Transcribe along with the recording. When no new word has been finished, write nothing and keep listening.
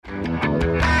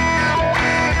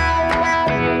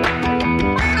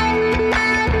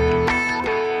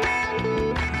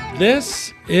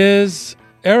This is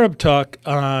Arab Talk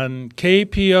on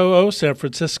KPOO San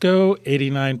Francisco,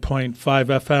 89.5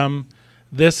 FM.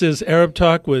 This is Arab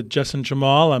Talk with Jess and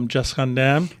Jamal. I'm Jess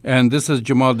Khandam. And this is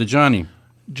Jamal Dajani.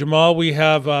 Jamal, we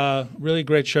have a really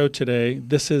great show today.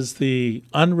 This is the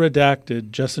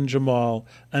unredacted Jess and Jamal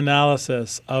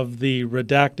analysis of the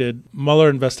redacted Mueller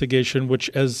investigation, which,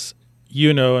 as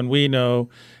you know and we know,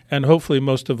 and hopefully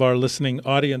most of our listening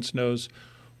audience knows,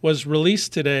 was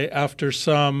released today after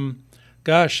some,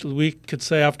 we could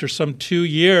say after some 2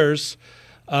 years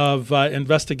of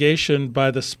investigation by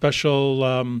the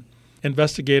special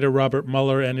investigator Robert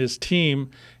Mueller and his team.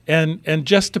 And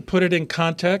just to put it in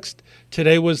context,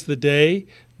 today was the day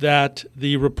that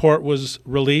the report was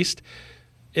released.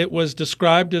 It was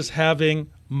described as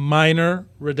having minor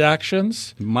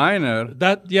redactions. Minor?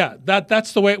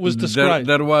 That's the way it was described.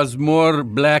 There was more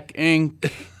black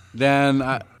ink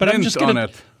than print on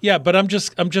it. Yeah, but I'm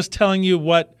just telling you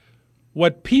what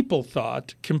people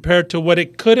thought compared to what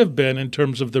it could have been in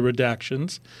terms of the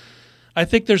redactions. I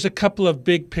think there's a couple of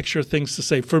big picture things to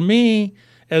say. For me,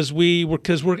 as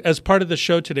part of the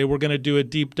show today, we're going to do a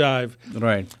deep dive.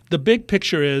 Right. The big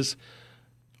picture is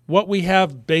what we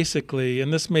have basically,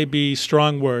 and this may be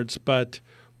strong words, but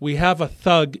we have a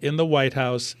thug in the White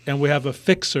House and we have a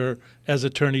fixer as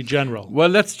Attorney General. Well,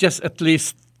 let's just at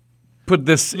least put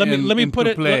this Let me put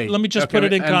it. play. Let me just put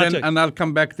it in context, and I'll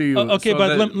come back to you. Okay,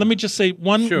 but let me just say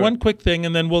one quick thing,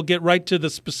 and then we'll get right to the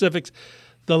specifics.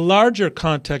 The larger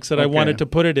context that I wanted to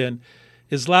put it in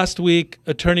is last week,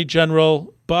 Attorney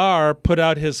General Barr put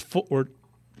out his, or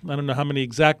I don't know how many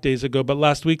exact days ago, but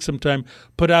last week sometime,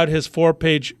 put out his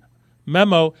 4-page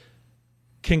memo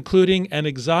concluding and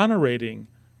exonerating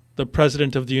the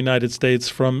President of the United States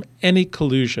from any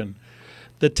collusion.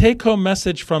 The take-home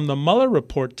message from the Mueller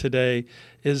report today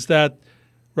is that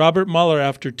Robert Mueller,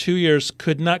 after 2 years,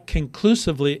 could not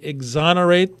conclusively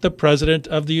exonerate the President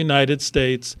of the United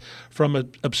States from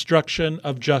obstruction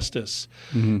of justice.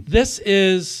 Mm-hmm. This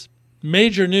is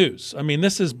major news. I mean,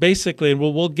 this is basically, and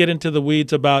we'll get into the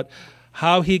weeds about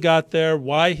how he got there,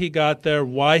 why he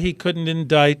couldn't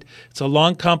indict. It's a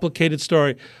long, complicated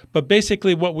story. But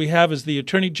basically what we have is the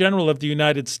Attorney General of the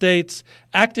United States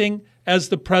acting as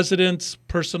the president's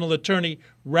personal attorney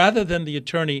rather than the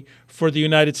attorney for the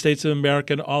United States of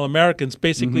America and all Americans,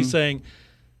 basically saying,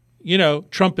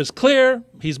 Trump is clear,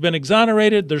 he's been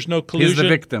exonerated, there's no collusion.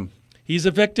 He's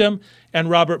a victim. And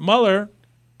Robert Mueller,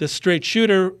 the straight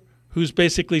shooter, who's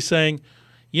basically saying,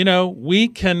 we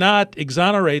cannot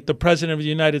exonerate the president of the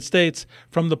United States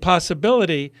from the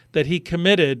possibility that he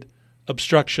committed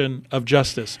obstruction of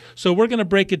justice. So we're going to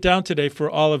break it down today for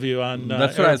all of you on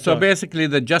That's right. So basically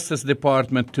the Justice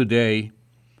Department today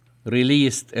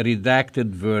released a redacted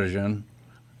version,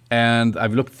 and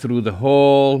I've looked through the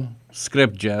whole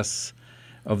script, Jess,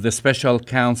 of the special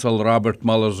counsel Robert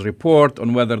Mueller's report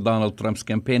on whether Donald Trump's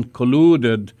campaign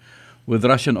colluded with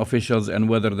Russian officials and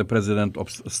whether the president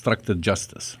obstructed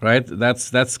justice, right?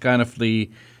 That's kind of the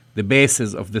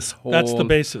basis of this whole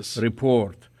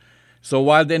report. So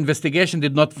while the investigation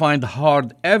did not find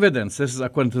hard evidence, this is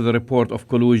according to the report of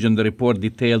collusion, the report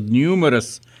detailed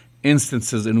numerous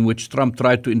instances in which Trump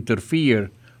tried to interfere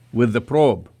with the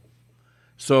probe.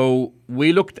 So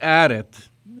we looked at it.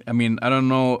 I mean, I don't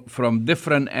know, from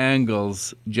different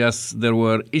angles, just there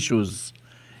were issues,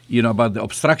 about the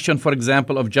obstruction, for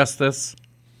example, of justice.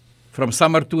 From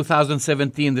summer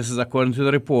 2017, this is according to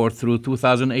the report, through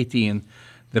 2018,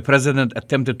 the president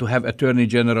attempted to have Attorney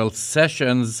General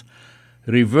Sessions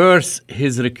reverse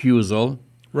his recusal,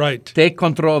 take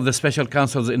control of the special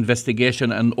counsel's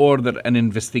investigation, and order an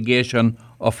investigation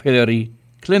of Hillary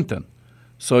Clinton.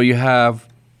 So you have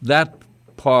that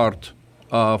part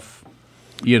of,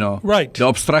 the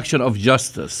obstruction of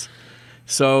justice.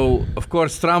 So, of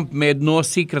course, Trump made no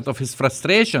secret of his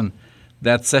frustration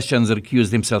that Sessions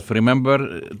recused himself.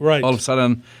 Remember? Right. All of a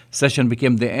sudden, Sessions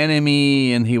became the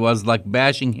enemy, and he was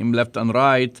bashing him left and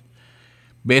right,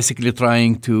 basically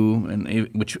trying to,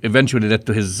 which eventually led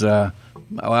to his,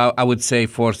 I would say,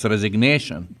 forced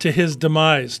resignation. To his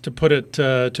demise, to put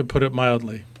it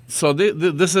mildly. So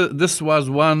this was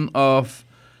one of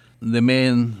the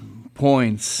main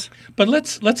points. But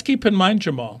let's keep in mind,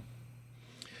 Jamal,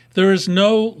 there is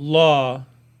no law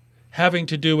having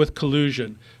to do with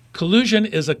collusion. Collusion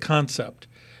is a concept.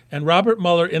 And Robert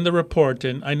Mueller in the report,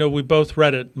 and I know we both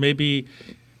read it, maybe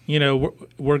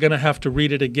we're going to have to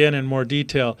read it again in more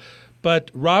detail.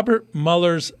 But Robert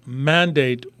Mueller's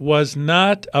mandate was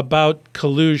not about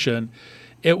collusion.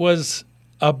 It was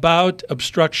about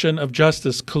obstruction of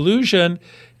justice. Collusion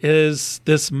is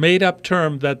this made-up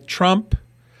term that Trump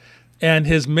and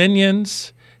his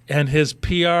minions and his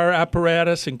PR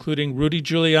apparatus, including Rudy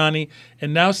Giuliani,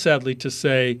 and now, sadly to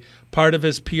say, part of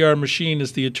his PR machine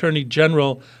is the Attorney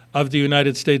General of the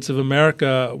United States of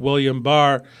America, William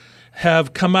Barr,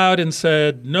 have come out and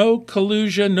said, no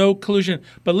collusion, no collusion.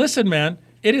 But listen, man,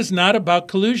 it is not about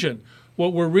collusion.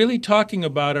 What we're really talking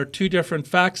about are two different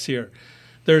facts here.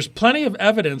 There's plenty of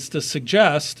evidence to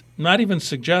suggest, not even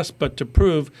suggest, but to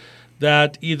prove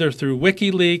that either through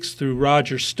WikiLeaks, through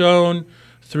Roger Stone,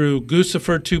 through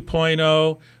Guccifer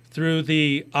 2.0, through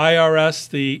the IRS,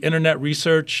 the Internet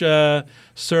Research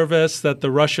Service, that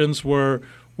the Russians were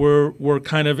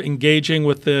kind of engaging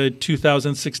with the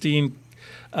 2016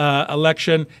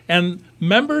 election, and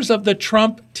members of the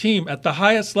Trump team at the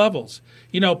highest levels.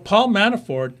 You know, Paul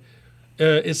Manafort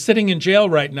is sitting in jail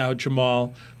right now,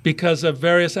 Jamal, because of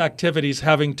various activities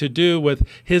having to do with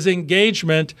his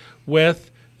engagement with,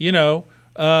 Russian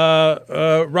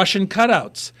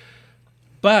cutouts.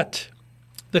 But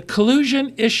the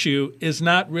collusion issue is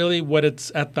not really what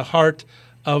it's at the heart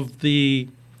of the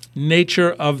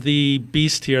nature of the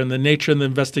beast here and the nature of the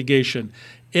investigation.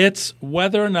 It's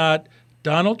whether or not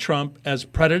Donald Trump, as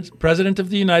President of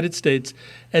the United States,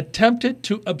 attempted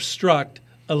to obstruct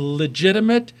a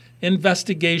legitimate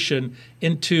investigation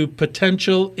into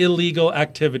potential illegal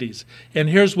activities. And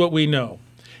here's what we know.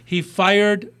 He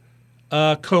fired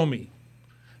Comey,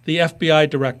 the FBI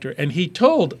director, and he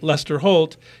told Lester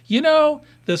Holt,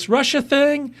 this Russia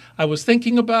thing, I was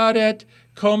thinking about it.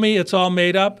 Comey, it's all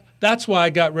made up. That's why I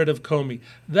got rid of Comey.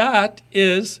 That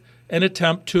is an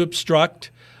attempt to obstruct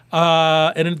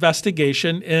an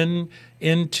investigation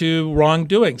into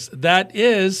wrongdoings. That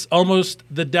is almost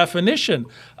the definition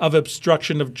of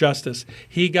obstruction of justice.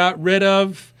 He got rid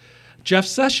of Jeff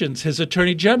Sessions, his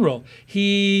attorney general.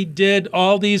 He did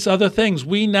all these other things.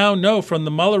 We now know from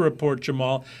the Mueller report,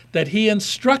 Jamal, that he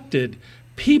instructed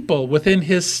people within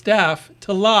his staff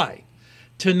to lie,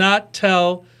 to not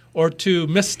tell or to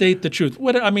misstate the truth.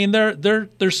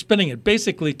 They're spinning it,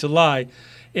 basically to lie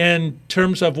in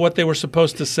terms of what they were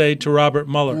supposed to say to Robert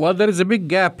Mueller. Well, there is a big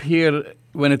gap here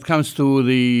when it comes to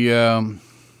the,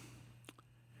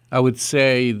 I would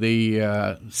say,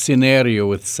 the scenario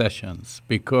with Sessions,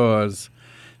 because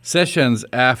Sessions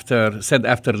said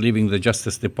after leaving the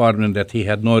Justice Department that he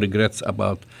had no regrets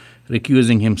about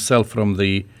recusing himself from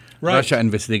the Russia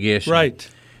investigation. Right.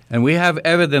 And we have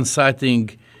evidence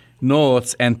citing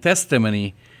notes and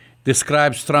testimony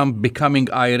describes Trump becoming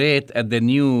irate at the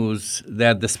news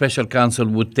that the special counsel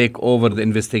would take over the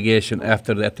investigation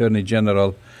after the Attorney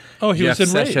General Jeff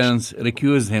Sessions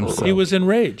recused himself. He was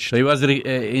enraged. So he was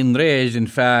enraged. In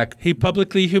fact, he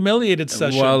publicly humiliated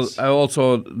Sessions. Well,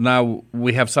 also now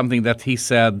we have something that he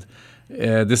said.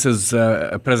 This is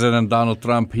President Donald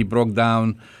Trump. He broke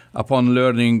down upon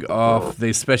learning of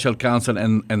the special counsel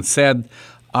and said,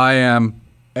 I am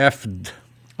effed.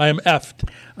 I am effed.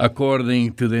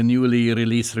 According to the newly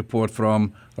released report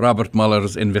from Robert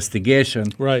Mueller's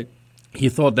investigation. Right. He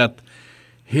thought that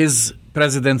his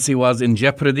presidency was in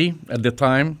jeopardy at the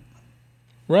time.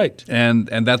 Right. And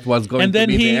that was going to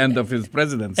be the end of his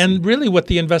presidency. And really what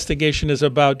the investigation is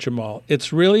about, Jamal,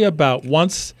 it's really about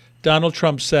once Donald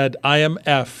Trump said, I am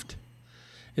effed,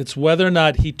 it's whether or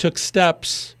not he took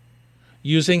steps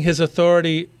using his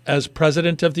authority as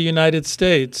President of the United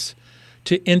States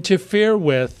to interfere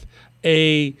with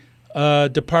a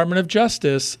Department of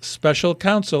Justice special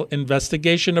counsel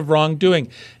investigation of wrongdoing.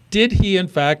 Did he, in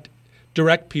fact,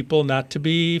 direct people not to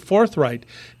be forthright?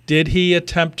 Did he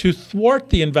attempt to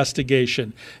thwart the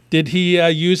investigation? Did he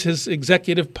use his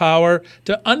executive power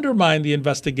to undermine the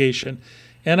investigation?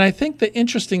 And I think the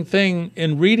interesting thing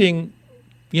in reading,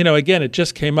 again, it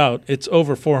just came out. It's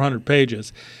over 400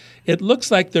 pages. It looks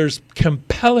like there's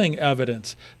compelling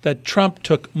evidence that Trump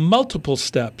took multiple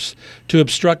steps to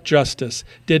obstruct justice,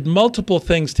 did multiple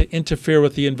things to interfere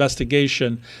with the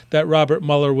investigation that Robert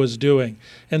Mueller was doing.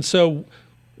 And so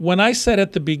when I said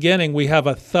at the beginning we have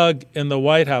a thug in the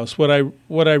White House, what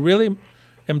I really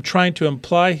am trying to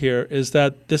imply here is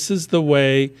that this is the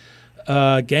way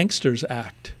gangsters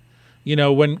act.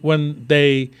 When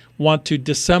they want to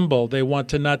dissemble, they want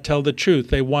to not tell the truth,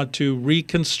 they want to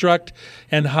reconstruct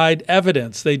and hide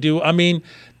evidence. They do.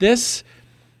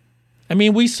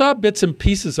 We saw bits and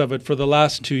pieces of it for the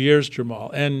last 2 years, Jamal.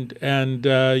 And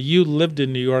you lived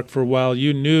in New York for a while.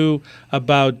 You knew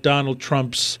about Donald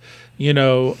Trump's,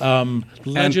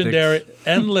 legendary,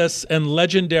 endless and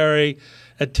legendary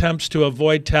attempts to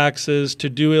avoid taxes, to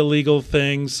do illegal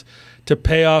things, to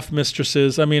pay off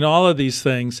mistresses. I mean, all of these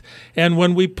things. And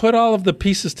when we put all of the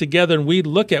pieces together and we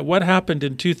look at what happened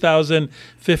in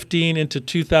 2015 into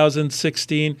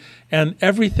 2016 and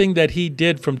everything that he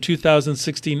did from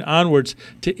 2016 onwards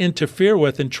to interfere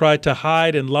with and try to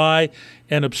hide and lie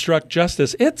and obstruct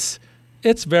justice, it's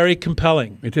very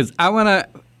compelling. It is. I want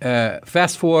to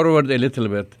fast forward a little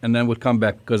bit, and then we'll come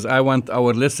back, because I want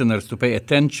our listeners to pay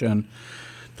attention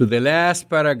to the last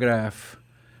paragraph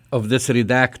of this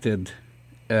redacted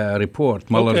report,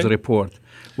 Mueller's report,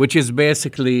 which is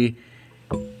basically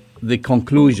the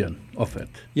conclusion of it.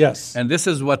 Yes. And this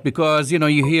is what, because,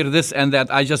 you hear this and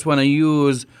that, I just want to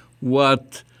use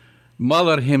what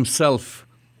Mueller himself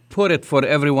put it for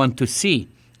everyone to see.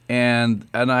 And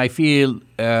I feel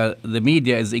the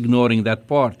media is ignoring that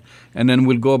part. And then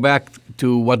we'll go back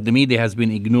to what the media has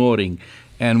been ignoring,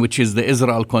 and which is the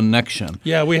Israel connection.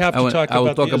 Yeah, we have to talk about I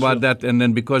will talk about that, and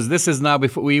then because this is now,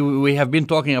 before we have been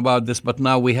talking about this, but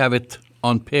now we have it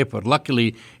on paper.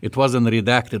 Luckily, it wasn't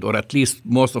redacted, or at least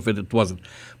most of it wasn't.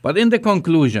 But in the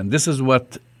conclusion, this is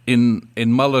what, in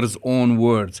Mueller's own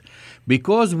words,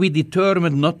 because we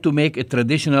determined not to make a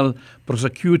traditional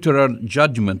prosecutorial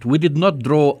judgment, we did not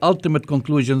draw ultimate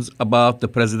conclusions about the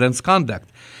president's conduct.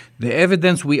 The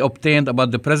evidence we obtained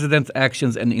about the president's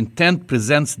actions and intent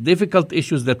presents difficult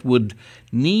issues that would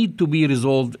need to be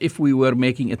resolved if we were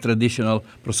making a traditional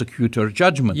prosecutor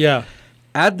judgment. Yeah.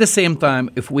 At the same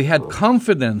time, if we had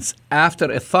confidence after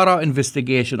a thorough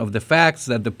investigation of the facts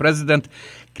that the president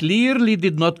clearly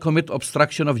did not commit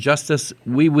obstruction of justice,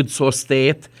 we would so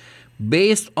state.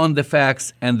 Based on the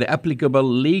facts and the applicable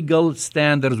legal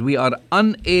standards, we are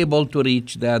unable to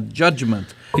reach that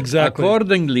judgment. Exactly.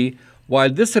 Accordingly, while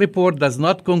this report does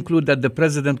not conclude that the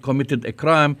president committed a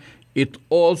crime, it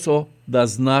also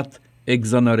does not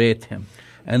exonerate him.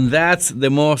 And that's the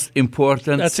most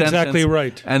important That's sentence. exactly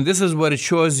right. And this is where it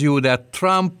shows you that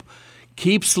Trump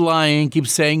keeps lying,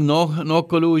 keeps saying no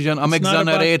collusion, I'm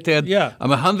exonerated, I'm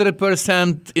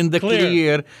 100% in the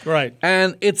clear. Right.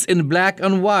 And it's in black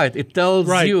and white. It tells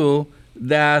you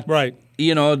that,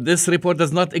 this report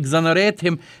does not exonerate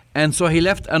him. And so he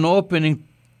left an opening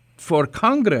for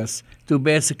Congress to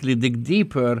basically dig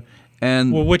deeper,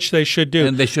 and which they should do.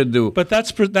 And they should do. But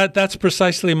that's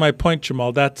precisely my point,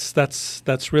 Jamal.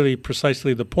 That's really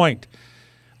precisely the point.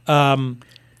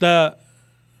 The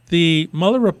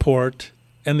Mueller report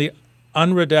and the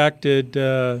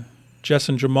unredacted Jess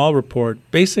and Jamal report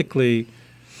basically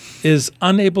is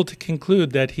unable to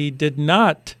conclude that he did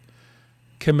not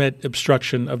commit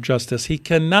obstruction of justice. He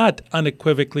cannot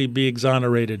unequivocally be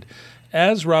exonerated.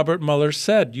 As Robert Mueller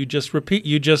said, you just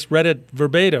read it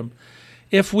verbatim.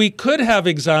 If we could have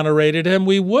exonerated him,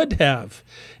 we would have,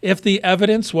 if the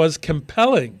evidence was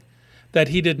compelling that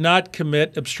he did not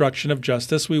commit obstruction of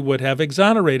justice, we would have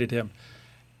exonerated him.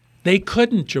 They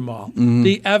couldn't, Jamal. Mm-hmm.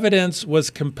 The evidence was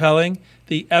compelling.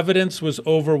 The evidence was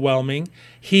overwhelming.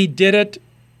 He did it,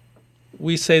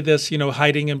 we say this,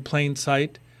 hiding in plain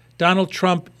sight. Donald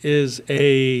Trump is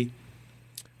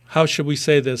how should we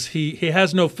say this? He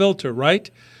has no filter, right?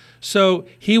 So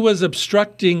he was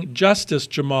obstructing justice,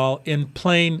 Jamal, in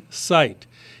plain sight.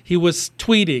 He was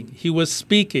tweeting. He was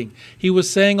speaking. He was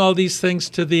saying all these things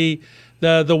to the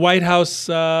White House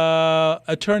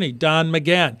attorney, Don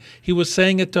McGahn. He was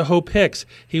saying it to Hope Hicks.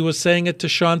 He was saying it to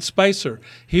Sean Spicer.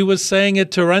 He was saying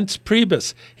it to Reince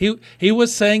Priebus. He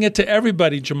was saying it to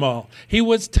everybody, Jamal. He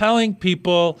was telling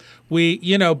people,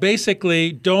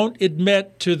 basically don't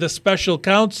admit to the special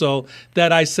counsel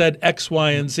that I said X,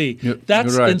 Y, and Z.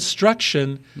 That's right.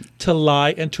 Instruction to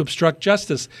lie and to obstruct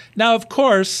justice. Now, of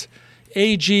course,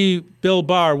 AG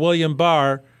William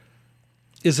Barr,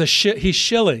 he's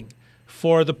shilling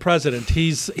for the president.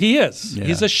 He's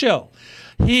a shill.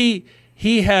 He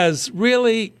has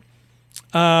really,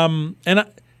 and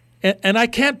I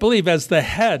can't believe, as the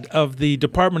head of the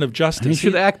Department of Justice, he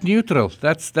should act neutral.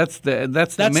 That's the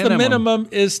minimum. The minimum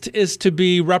is to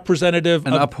be representative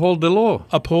and uphold the law,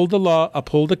 uphold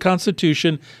the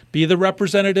Constitution, be the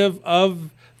representative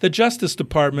of the Justice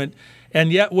Department.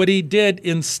 And yet, what he did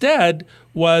instead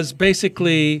was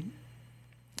basically,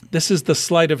 this is the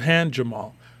sleight of hand,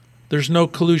 Jamal. There's no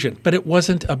collusion. But it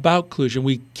wasn't about collusion.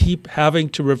 We keep having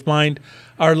to remind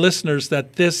our listeners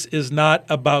that this is not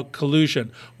about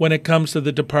collusion when it comes to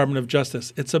the Department of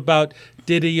Justice. It's about,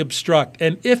 did he obstruct?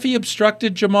 And if he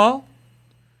obstructed, Jamal,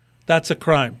 that's a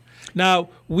crime. Now,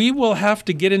 we will have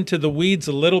to get into the weeds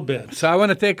a little bit. So I want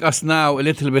to take us now a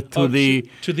little bit to the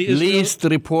least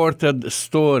reported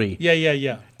story.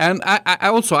 Yeah. And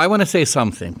I want to say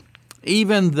something.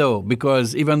 Even though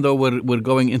we're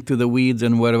going into the weeds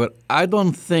and whatever, I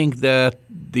don't think that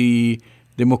the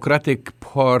Democratic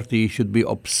Party should be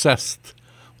obsessed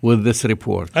with this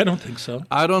report. I don't think so.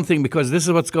 I don't think, because this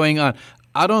is what's going on.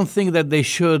 I don't think that they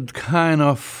should kind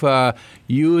of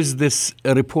use this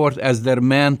report as their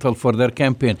mantle for their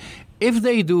campaign. If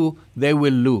they do, they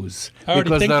will lose. I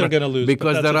already think they're going to lose.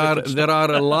 Because there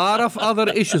are a lot of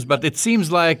other issues. But it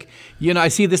seems like, I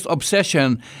see this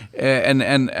obsession,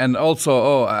 and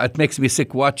also, it makes me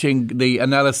sick watching the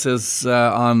analysis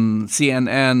on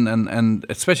CNN, and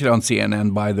especially on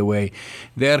CNN, by the way.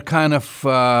 They're kind of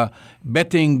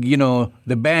betting,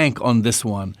 the bank on this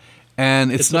one.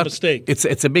 And it's not a mistake.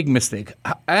 It's a big mistake.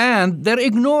 And they're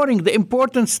ignoring the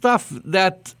important stuff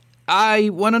that I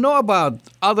want to know about.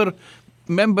 Other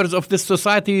members of this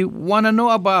society want to know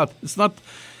about. It's not,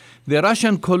 the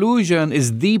Russian collusion is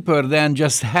deeper than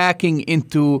just hacking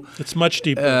into. It's much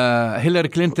deeper. Hillary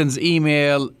Clinton's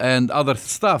email and other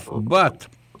stuff. But,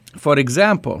 for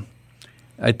example,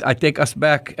 I take us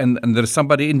back, and there's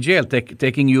somebody in jail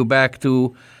taking you back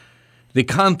to the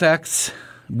contacts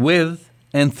with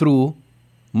and through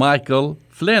Michael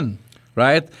Flynn,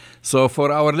 right? So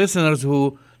for our listeners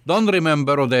who don't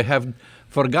remember, or they have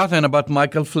forgotten about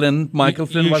Michael Flynn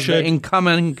was the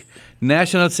incoming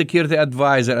national security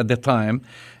advisor at the time,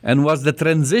 and was the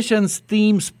transitions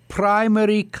team's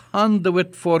primary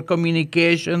conduit for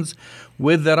communications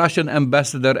with the Russian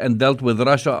ambassador, and dealt with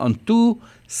Russia on two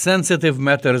sensitive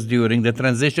matters during the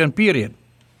transition period.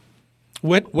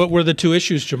 What were the two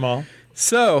issues, Jamal?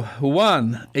 So,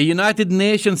 one, a United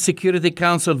Nations Security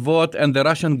Council vote and the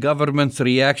Russian government's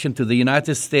reaction to the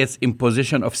United States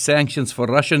imposition of sanctions for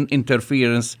Russian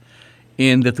interference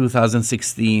in the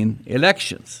 2016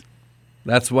 elections.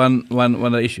 That's one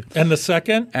issue. And the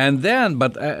second? And then,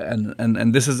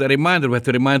 and this is a reminder, we have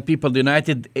to remind people, the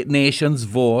United Nations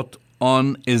vote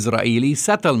on Israeli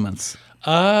settlements.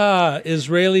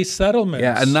 Israeli settlements.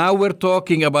 Yeah, and now we're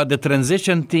talking about the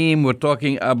transition team. We're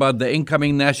talking about the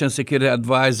incoming national security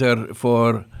advisor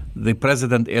for the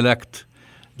president-elect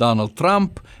Donald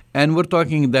Trump. And we're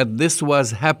talking that this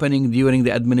was happening during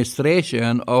the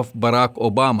administration of Barack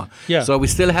Obama. Yeah. So we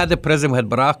still had the president, we had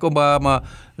Barack Obama,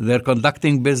 they're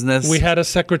conducting business. We had a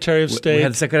Secretary of State. We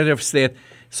had Secretary of State.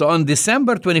 So on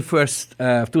December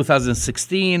 21st,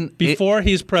 2016... Before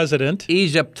he's president.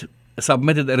 Egypt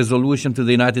submitted a resolution to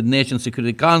the United Nations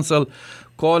Security Council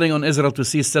calling on Israel to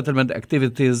cease settlement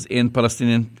activities in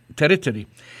Palestinian territory.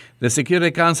 The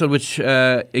Security Council, which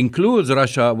includes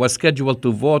Russia, was scheduled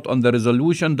to vote on the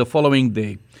resolution the following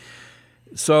day.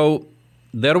 So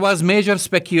there was major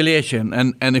speculation,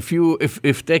 and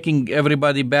if taking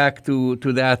everybody back to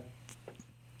that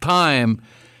time,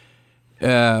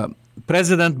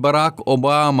 President Barack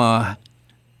Obama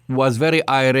was very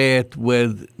irate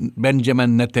with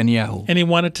Benjamin Netanyahu. And he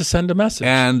wanted to send a message.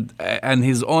 And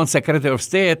his own Secretary of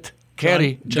State,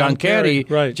 John Kerry,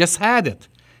 right, just had it.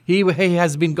 He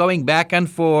has been going back and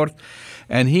forth,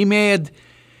 and he made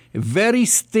very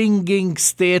stinging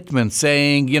statements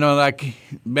saying, like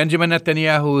Benjamin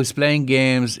Netanyahu is playing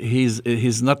games,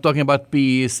 he's not talking about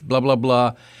peace, blah, blah,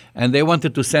 blah, and they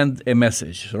wanted to send a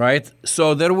message, right?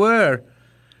 So there were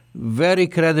very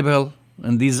credible,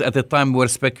 and these at the time were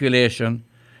speculation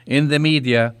in the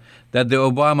media, that the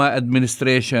Obama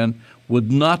administration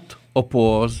would not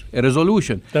oppose a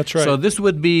resolution. That's right. So this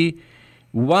would be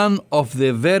one of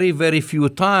the very, very few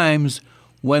times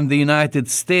when the United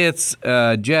States,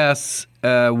 Jess,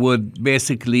 would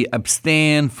basically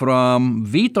abstain from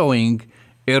vetoing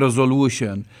a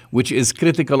resolution which is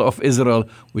critical of Israel,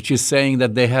 which is saying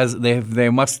that they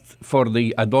must, for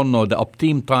the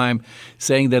optimum time,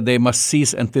 saying that they must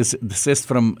cease and desist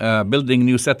from building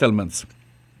new settlements.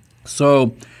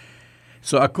 So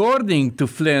according to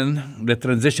Flynn, the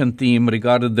transition team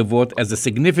regarded the vote as a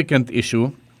significant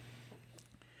issue.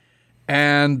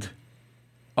 And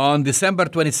on December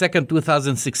 22nd,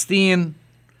 2016,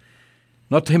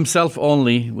 not himself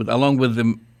only, along with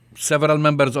several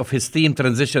members of his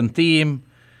transition team,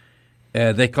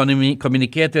 they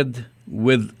communicated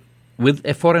with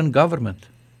a foreign government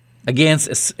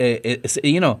against,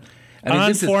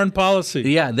 on foreign policy.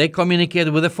 Yeah, they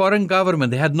communicated with a foreign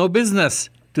government. They had no business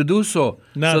to do so.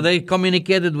 None. So they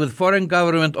communicated with foreign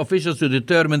government officials to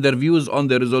determine their views on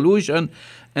the resolution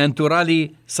and to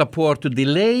rally support to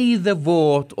delay the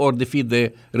vote or defeat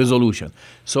the resolution.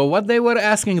 So what they were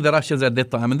asking the Russians at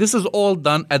that time, and this is all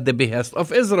done at the behest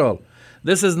of Israel.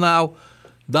 This is now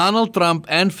Donald Trump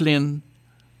and Flynn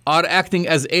are acting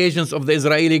as agents of the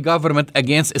Israeli government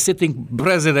against a sitting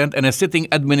president and a sitting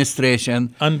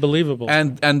administration. Unbelievable.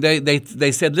 And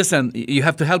they said, listen, you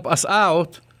have to help us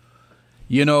out,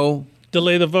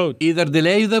 delay the vote. Either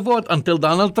delay the vote until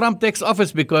Donald Trump takes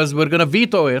office because we're going to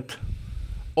veto it,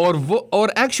 or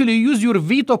actually use your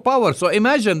veto power. So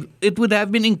imagine, it would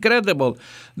have been incredible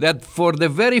that for the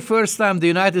very first time the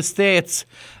United States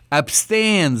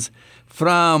abstains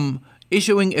from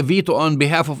issuing a veto on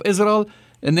behalf of Israel,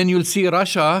 and then you'll see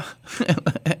Russia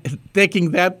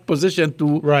taking that position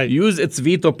to use its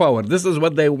veto power. This is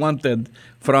what they wanted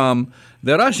from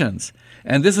the Russians.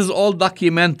 And this is all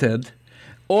documented.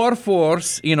 Or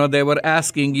force, they were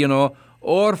asking,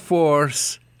 or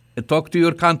force, talk to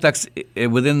your contacts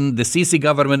within the Sisi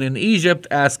government in Egypt,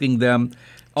 asking them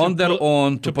on their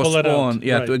own to postpone,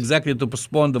 to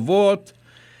postpone the vote.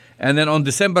 And then on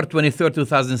December 23rd,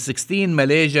 2016,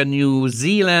 Malaysia, New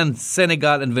Zealand,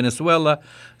 Senegal, and Venezuela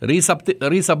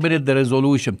resubmitted the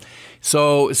resolution.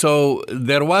 So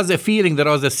there was a feeling, there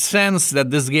was a sense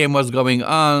that this game was going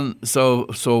on. So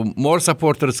more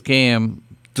supporters came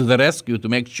to the rescue to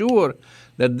make sure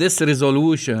that this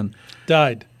resolution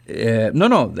died.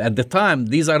 No. At the time,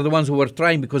 these are the ones who were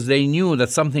trying because they knew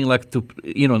that something like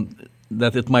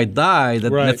that it might die.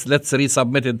 That let's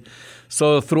resubmit it.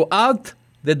 So throughout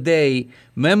the day,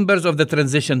 members of the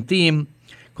transition team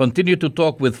continued to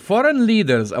talk with foreign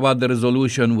leaders about the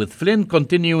resolution, with Flynn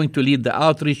continuing to lead the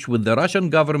outreach with the Russian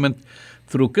government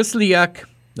through Kislyak,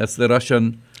 that's the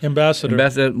Russian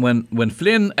ambassador. When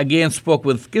Flynn again spoke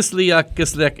with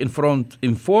Kislyak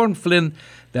informed Flynn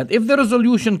that if the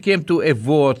resolution came to a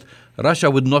vote, Russia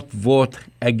would not vote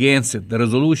against it. The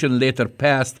resolution later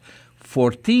passed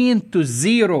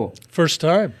 14-0. First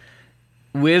time.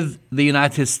 With the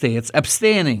United States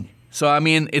abstaining. So, I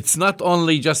mean, it's not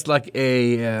only just like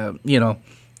any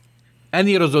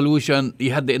resolution.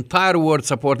 You had the entire world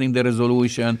supporting the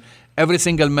resolution, every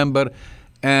single member,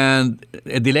 and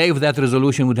a delay of that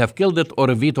resolution would have killed it, or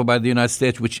a veto by the United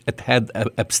States, which it had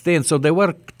abstained. So they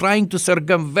were trying to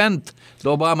circumvent the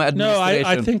Obama administration. No,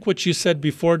 I think what you said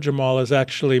before, Jamal, is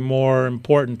actually more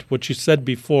important. What you said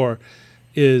before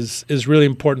is really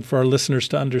important for our listeners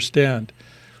to understand.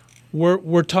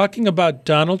 We're talking about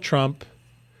Donald Trump,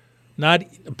 not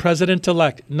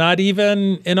president-elect, not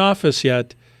even in office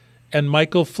yet, and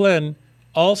Michael Flynn,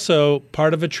 also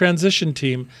part of a transition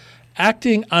team,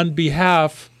 acting on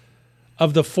behalf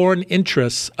of the foreign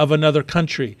interests of another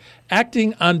country,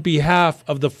 acting on behalf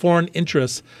of the foreign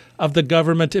interests of the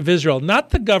government of Israel, not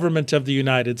the government of the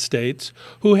United States,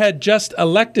 who had just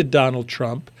elected Donald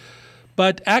Trump,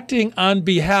 but acting on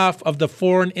behalf of the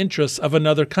foreign interests of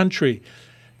another country.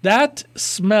 That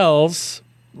smells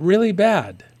really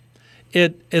bad.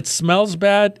 It smells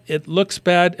bad, it looks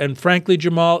bad, and frankly,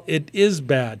 Jamal, it is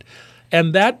bad.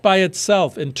 And that by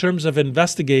itself, in terms of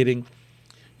investigating,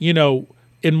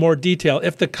 in more detail,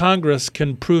 if the Congress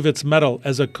can prove its mettle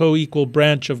as a co-equal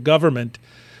branch of government,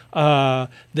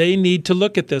 they need to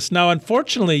look at this. Now,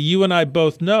 unfortunately, you and I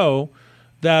both know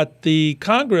that the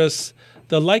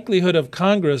likelihood of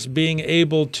Congress being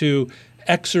able to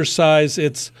exercise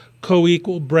its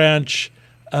co-equal branch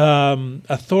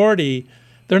authority,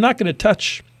 they're not going to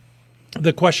touch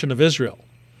the question of Israel.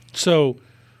 So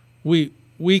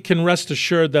we can rest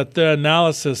assured that the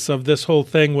analysis of this whole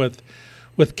thing with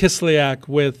Kislyak,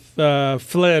 with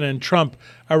Flynn and Trump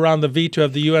around the veto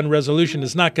of the UN resolution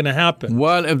is not going to happen.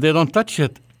 Well, if they don't touch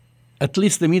it, at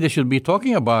least the media should be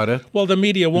talking about it. Well, the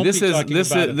media won't be talking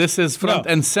about it. This is front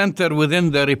and center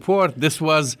within the report. This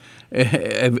was,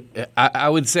 I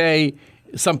would say,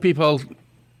 some people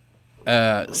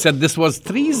said this was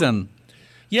treason.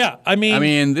 Yeah, I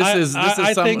mean, this is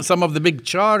some of the big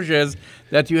charges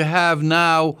that you have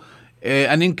now.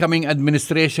 An incoming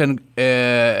administration,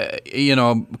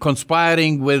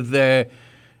 conspiring with a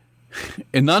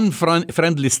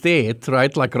non-friendly state,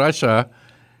 right, like Russia,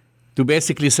 to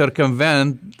basically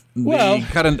circumvent the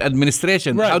current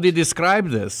administration. Right. How do you describe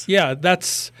this? Yeah,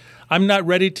 I'm not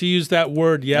ready to use that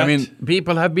word yet. I mean,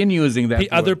 people have been using that word.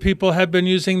 Other people have been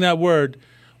using that word.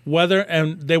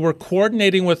 And they were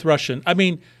coordinating with Russian. I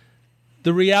mean,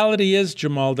 the reality is,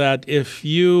 Jamal, that if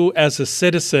you as a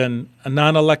citizen, a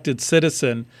non-elected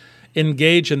citizen,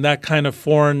 engage in that kind of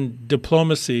foreign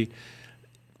diplomacy,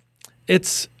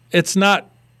 it's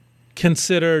not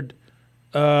considered,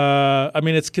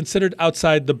 it's considered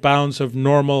outside the bounds of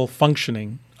normal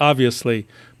functioning, obviously.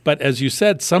 But as you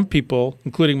said, some people,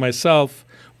 including myself,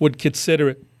 would consider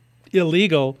it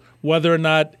illegal. Whether or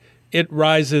not it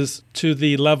rises to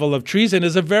the level of treason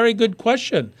is a very good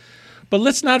question. But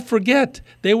let's not forget,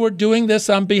 they were doing this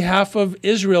on behalf of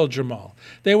Israel, Jamal.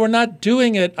 They were not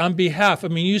doing it on behalf.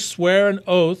 You swear an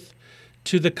oath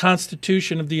to the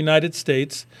Constitution of the United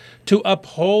States to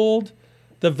uphold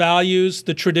the values,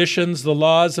 the traditions, the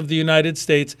laws of the United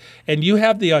States, and you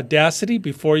have the audacity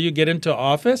before you get into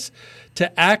office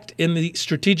to act in the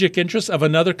strategic interests of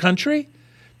another country,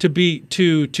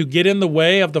 to get in the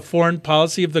way of the foreign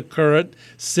policy of the current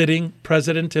sitting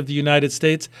president of the United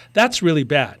States, that's really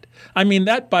bad. I mean,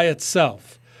 that by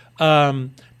itself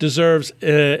deserves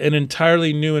an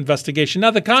entirely new investigation.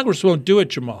 Now, the Congress won't do it,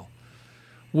 Jamal.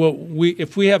 Well,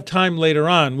 if we have time later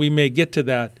on, we may get to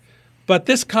that. But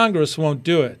this Congress won't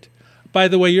do it. By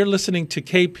the way, you're listening to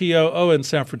KPOO in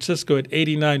San Francisco at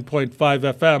 89.5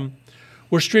 FM.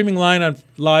 We're streaming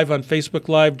live on Facebook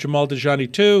Live, Jamal Dajani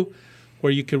 2,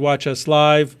 where you can watch us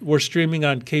live. We're streaming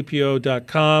on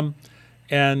kpo.com.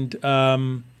 And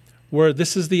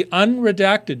this is the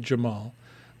unredacted Jamal,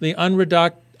 the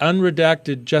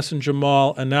unredacted Jess and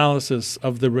Jamal analysis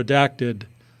of the redacted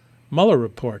Mueller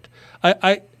report.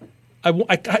 I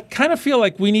kind of feel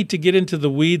like we need to get into the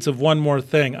weeds of one more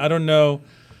thing. I don't know.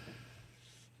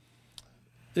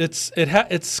 It's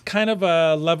kind of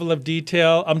a level of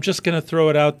detail. I'm just going to throw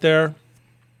it out there.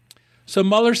 So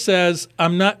Mueller says,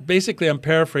 I'm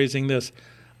paraphrasing this.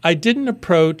 I didn't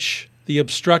approach the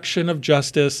obstruction of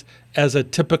justice as a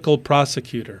typical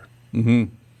prosecutor.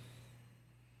 Mm-hmm.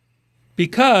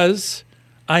 Because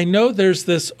I know there's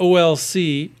this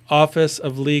OLC, Office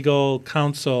of Legal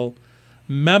Counsel,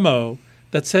 memo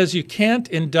that says you can't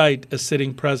indict a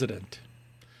sitting president.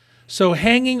 So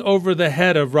hanging over the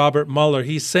head of Robert Mueller,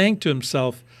 he's saying to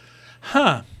himself,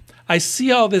 I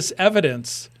see all this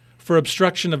evidence for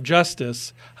obstruction of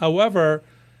justice. However,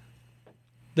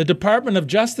 the Department of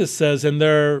Justice says in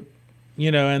their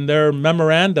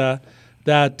memoranda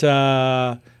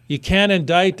that you can't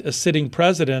indict a sitting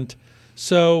president.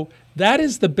 So that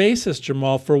is the basis,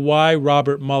 Jamal, for why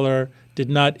Robert Mueller did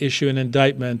not issue an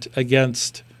indictment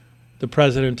against the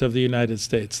President of the United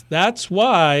States. That's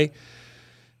why,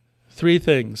 three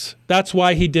things. That's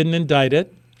why he didn't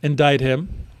indict him.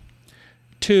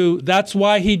 Two, that's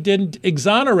why he didn't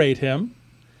exonerate him.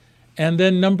 And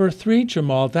then number three,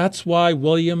 Jamal, that's why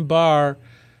William Barr,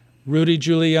 Rudy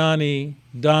Giuliani,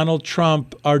 Donald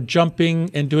Trump are jumping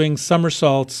and doing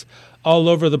somersaults all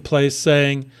over the place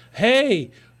saying, hey,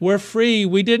 we're free.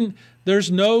 There's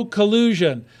no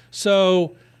collusion.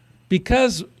 So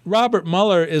because Robert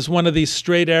Mueller is one of these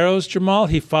straight arrows, Jamal,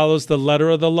 he follows the letter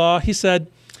of the law. He said,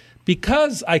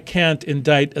 because I can't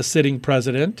indict a sitting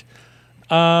president,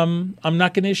 I'm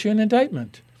not going to issue an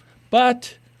indictment.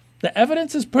 But the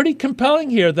evidence is pretty compelling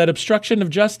here that obstruction of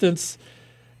justice,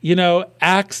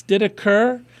 acts did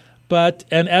occur,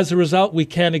 and as a result, we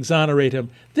can't exonerate him.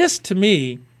 This, to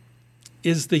me,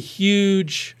 is the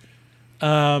huge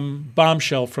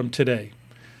bombshell from today.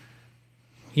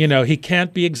 He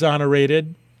can't be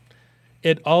exonerated.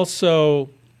 It also,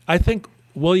 I think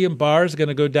William Barr is going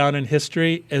to go down in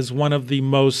history as one of the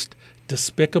most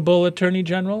despicable attorney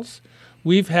generals.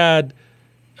 We've had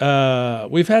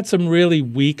some really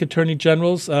weak attorney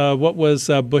generals. What was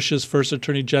Bush's first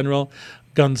attorney general,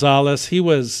 Gonzalez? He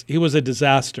was a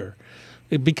disaster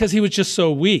because he was just so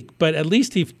weak. But at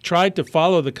least he tried to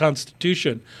follow the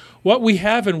Constitution. What we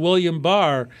have in William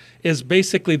Barr is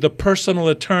basically the personal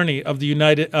attorney of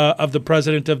the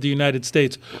President of the United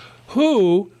States,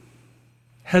 who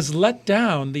has let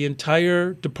down the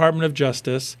entire Department of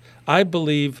Justice. I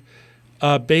believe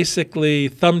basically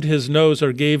thumbed his nose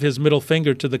or gave his middle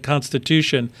finger to the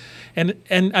Constitution. And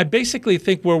I basically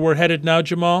think where we're headed now,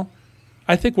 Jamal,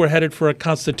 I think we're headed for a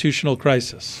constitutional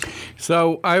crisis.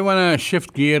 So I want to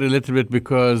shift gear a little bit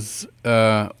because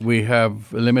we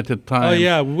have limited time. Oh,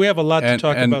 yeah, we have a lot to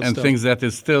talk about. And things that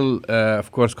is still,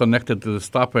 of course, connected to this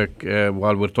topic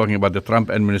while we're talking about the Trump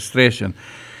administration.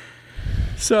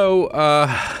 So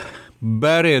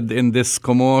buried in this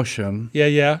commotion.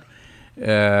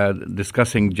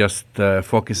 Discussing just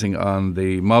focusing on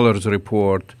the Mueller's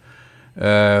report,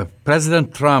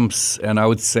 President Trump's, and I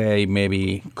would say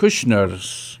maybe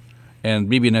Kushner's and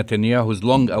Bibi Netanyahu's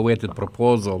long-awaited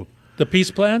proposal, the peace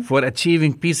plan for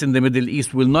achieving peace in the Middle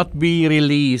East, will not be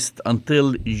released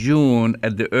until June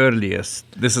at the earliest.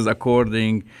 This is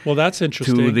according that's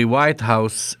interesting. To the White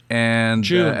House and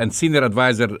senior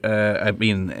advisor,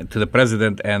 to the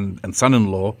president and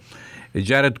son-in-law,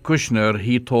 Jared Kushner.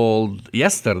 He told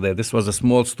yesterday, this was a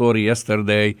small story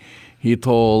yesterday, he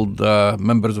told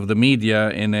members of the media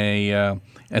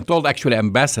and told actually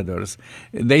ambassadors,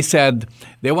 they said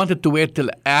they wanted to wait till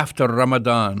after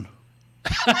Ramadan.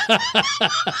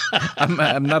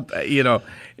 I'm not,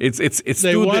 it's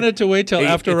they wanted to wait till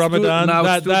after Ramadan.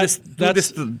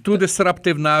 That's too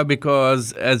disruptive now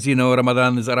because, as you know,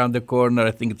 Ramadan is around the corner.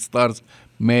 I think it starts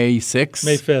May 6th.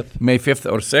 May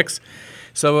 5th or 6th.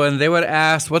 So when they were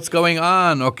asked, what's going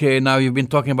on? Okay, now you've been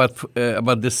talking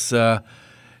about this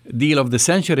deal of the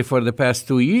century for the past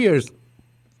 2 years,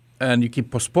 and you keep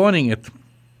postponing it.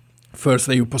 First,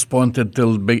 they postponed it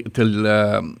till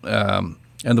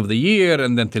end of the year,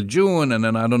 and then till June, and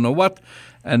then I don't know what.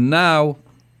 And now,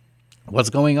 what's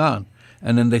going on?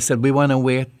 And then they said, we want to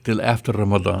wait till after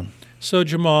Ramadan. So,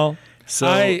 Jamal,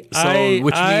 I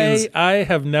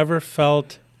have never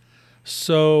felt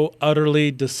so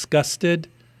utterly disgusted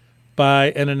by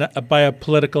a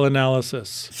political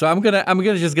analysis. So I'm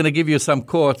just gonna give you some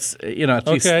quotes. At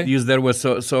least use their words.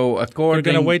 So according,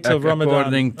 you're gonna wait till Ramadan.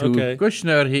 According to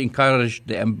Kushner, he encouraged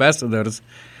the ambassadors,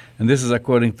 and this is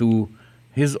according to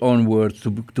his own words,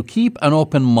 to keep an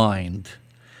open mind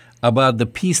about the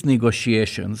peace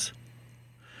negotiations,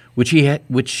 which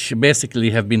basically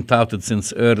have been touted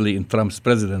since early in Trump's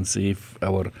presidency, if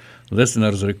our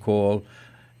listeners recall,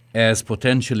 as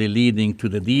potentially leading to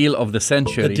the deal of the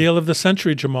century. The deal of the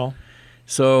century, Jamal.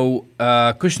 So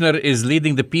Kushner is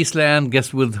leading the peace plan.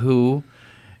 Guess with who?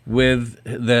 With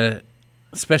the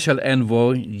special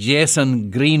envoy, Jason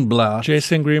Greenblatt.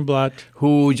 Jason Greenblatt.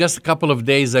 Who just a couple of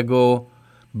days ago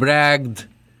bragged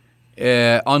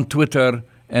on Twitter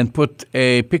and put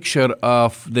a picture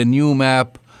of the new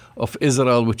map of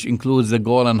Israel, which includes the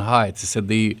Golan Heights. He said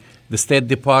the State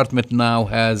Department now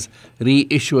has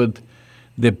reissued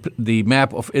the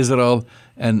map of Israel,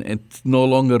 and it no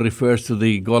longer refers to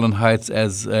the Golan Heights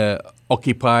as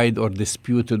occupied or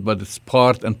disputed, but it's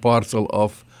part and parcel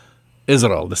of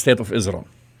Israel, the state of Israel.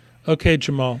 Okay,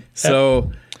 Jamal.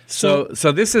 So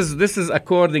this is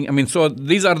according. I mean, so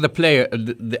these are the players,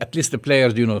 at least the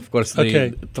players. Of course,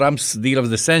 Trump's deal of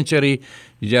the century,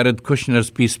 Jared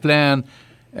Kushner's peace plan.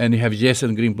 And you have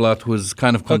Jason Greenblatt, who's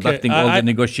kind of conducting all the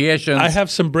negotiations. I have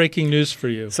some breaking news for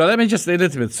you. So let me just say a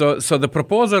little bit. So the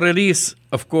proposal release,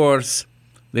 of course,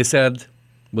 they said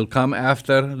will come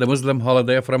after the Muslim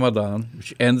holiday of Ramadan,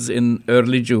 which ends in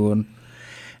early June.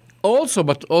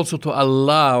 But also to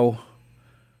allow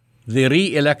the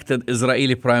re-elected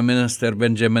Israeli Prime Minister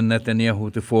Benjamin Netanyahu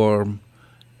to form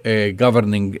a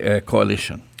governing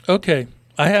coalition. Okay.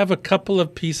 I have a couple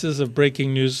of pieces of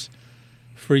breaking news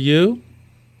for you.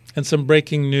 And some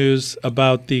breaking news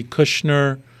about the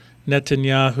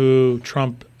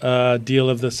Kushner-Netanyahu-Trump deal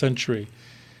of the century.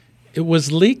 It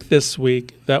was leaked this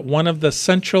week that one of the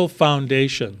central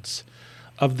foundations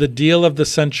of the deal of the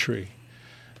century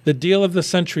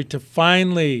to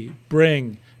finally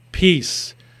bring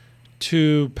peace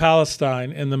to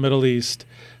Palestine in the Middle East,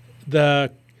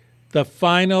 the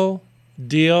final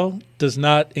deal does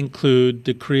not include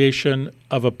the creation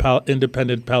of an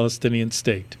independent Palestinian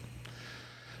state.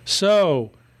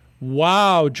 So,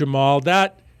 wow, Jamal,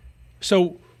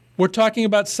 so we're talking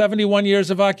about 71 years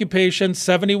of occupation,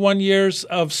 71 years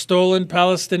of stolen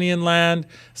Palestinian land,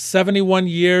 71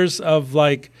 years of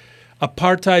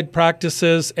apartheid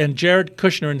practices, and Jared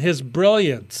Kushner in his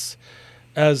brilliance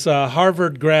as a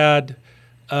Harvard grad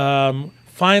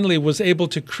finally was able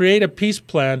to create a peace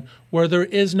plan where there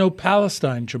is no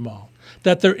Palestine, Jamal.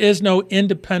 That there is no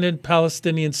independent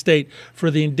Palestinian state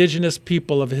for the indigenous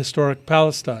people of historic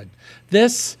Palestine.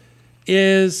 This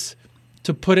is,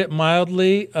 to put it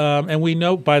mildly, and we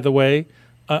know, by the way,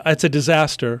 it's a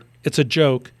disaster. It's a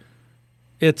joke.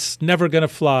 It's never going to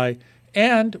fly.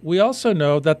 And we also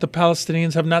know that the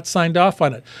Palestinians have not signed off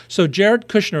on it. So Jared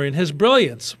Kushner, in his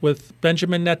brilliance with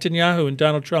Benjamin Netanyahu and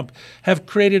Donald Trump, have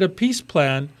created a peace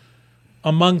plan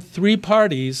among three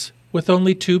parties with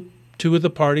only two of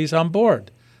the parties on board.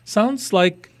 Sounds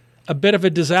like a bit of a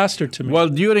disaster to me. Well,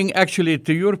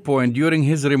 to your point, during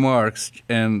his remarks,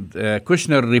 and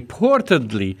Kushner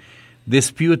reportedly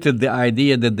disputed the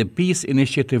idea that the peace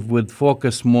initiative would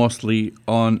focus mostly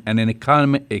on an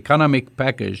economic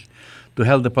package to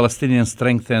help the Palestinians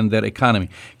strengthen their economy,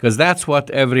 because that's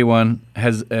what everyone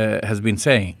has been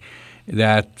saying.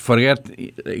 That forget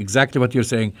exactly what you're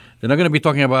saying. They're not going to be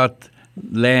talking about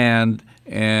land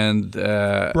and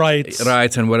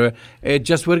rights and whatever.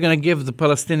 We're going to give the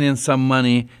Palestinians some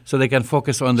money so they can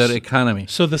focus on their economy.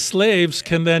 So the slaves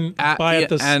can then buy at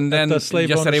the slave owner store. And then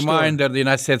just a reminder, the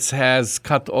United States has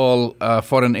cut all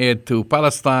foreign aid to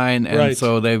Palestine, and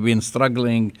so they've been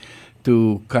struggling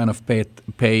to kind of pay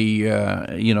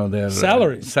their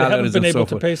salaries. They haven't been able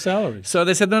to pay salaries. So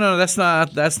they said, no, that's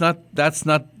not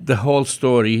the whole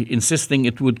story, insisting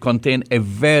it would contain a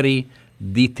very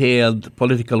detailed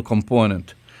political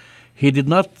component. He did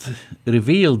not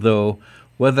reveal, though,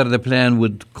 whether the plan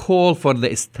would call for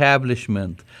the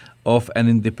establishment of an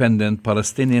independent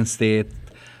Palestinian state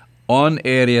on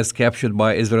areas captured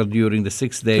by Israel during the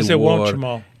Six-Day War in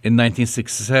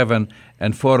 1967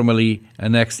 and formally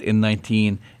annexed in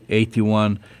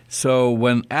 1981. So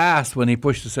when he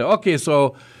pushed to say, okay,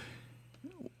 so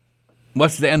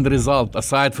what's the end result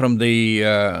aside from the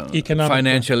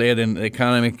financial aid and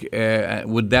economic?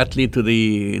 Would that lead to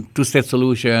the two-state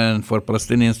solution for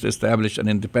Palestinians to establish an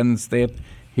independent state?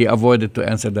 He avoided to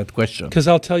answer that question. Because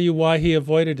I'll tell you why he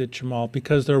avoided it, Jamal,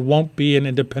 because there won't be an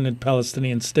independent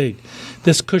Palestinian state.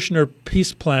 This Kushner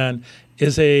peace plan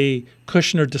is a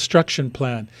Kushner destruction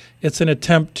plan. It's an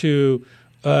attempt to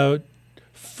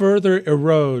further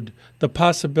erode the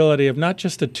possibility of not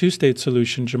just a two-state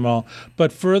solution, Jamal,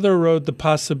 but further erode the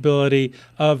possibility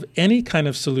of any kind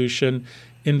of solution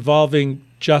involving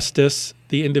justice,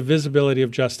 the indivisibility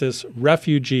of justice,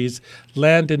 refugees,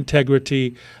 land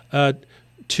integrity,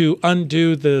 to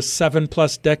undo the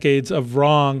 7+ decades of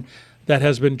wrong that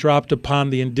has been dropped upon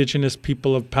the indigenous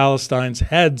people of Palestine's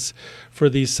heads for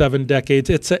these 7 decades.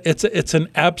 It's an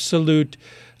absolute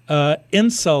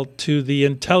insult to the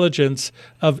intelligence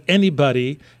of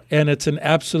anybody, and it's an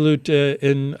absolute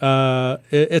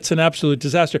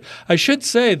disaster. I should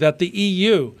say that the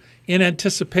EU, in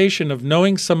anticipation of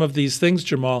knowing some of these things,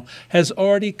 Jamal, has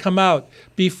already come out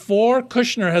before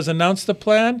Kushner has announced the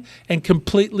plan and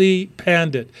completely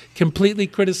panned it, completely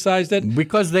criticized it.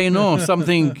 Because they know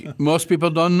something most people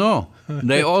don't know.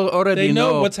 They already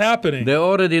know what's happening. They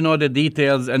already know the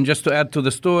details. And just to add to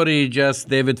the story, just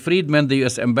David Friedman, the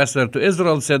U.S. ambassador to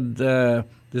Israel, said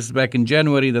this is back in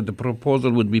January that the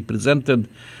proposal would be presented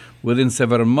within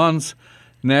several months.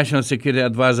 National Security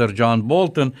Advisor John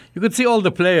Bolton, you could see all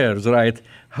the players, right?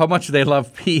 How much they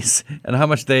love peace and how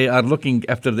much they are looking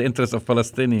after the interests of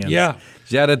Palestinians. Yeah.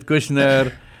 Jared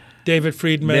Kushner, David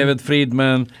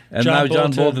Friedman, and now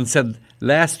John Bolton said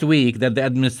last week that the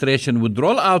administration would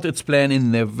roll out its plan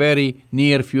in the very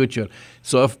near future.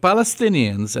 So if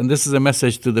Palestinians, and this is a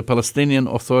message to the Palestinian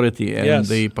Authority and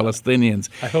the Palestinians,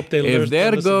 I hope they if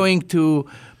they're going to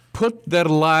put their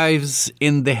lives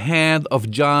in the hand of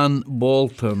John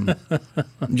Bolton.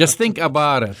 Just think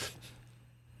about it.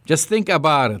 Just think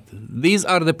about it. These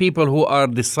are the people who are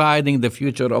deciding the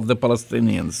future of the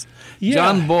Palestinians. Yeah.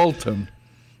 John Bolton,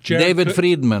 David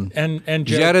Friedman, and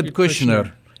Jared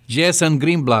Kushner, Jason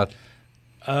Greenblatt,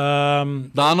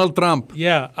 Donald Trump.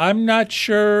 Yeah, I'm not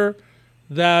sure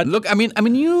that... Look, I mean,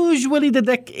 usually the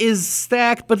deck is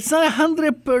stacked, but it's not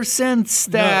 100%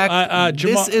 stacked. No,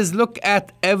 this is, look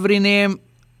at every name,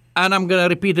 and I'm going to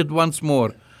repeat it once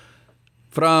more.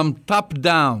 From top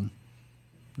down,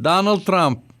 Donald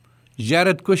Trump,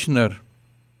 Jared Kushner,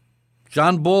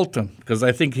 John Bolton, because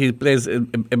I think he plays a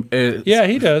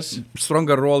he does.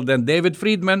 Stronger role than David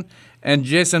Friedman and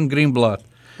Jason Greenblatt.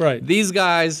 Right. These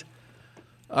guys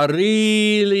are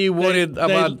really worried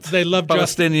about they love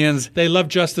Palestinians. They love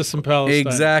justice in Palestine.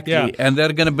 Exactly. Yeah. And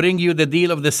they're going to bring you the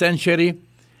deal of the century.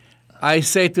 I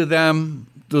say to them,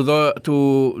 to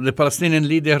the Palestinian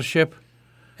leadership,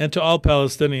 and to all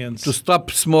Palestinians, to stop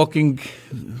smoking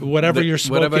whatever you're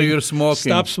smoking.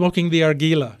 Stop smoking the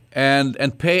argila.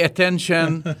 And pay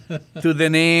attention to the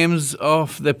names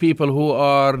of the people who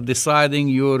are deciding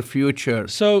your future.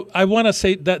 So I want to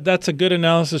say that's a good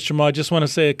analysis, Jamal. I just want to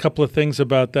say a couple of things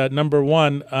about that. Number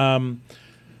one,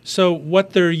 so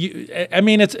what they're,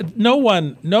 it's no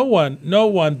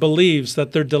one believes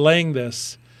that they're delaying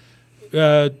this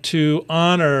to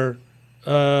honor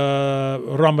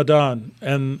Ramadan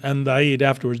and the Eid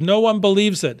afterwards. No one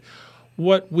believes it.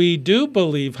 What we do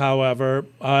believe, however,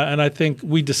 and I think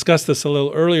we discussed this a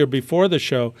little earlier before the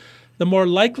show, the more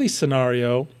likely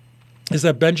scenario is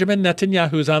that Benjamin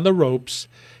Netanyahu is on the ropes.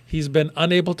 He's been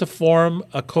unable to form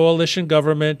a coalition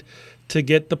government to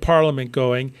get the parliament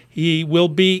going. He will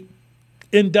be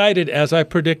indicted, as I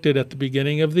predicted at the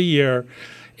beginning of the year.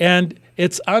 And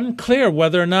it's unclear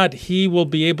whether or not he will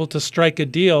be able to strike a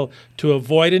deal to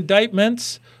avoid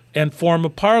indictments and form a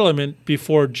parliament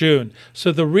before June.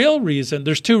 So the real reason,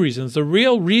 there's two reasons. The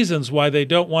real reasons why they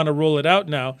don't want to rule it out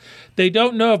now, they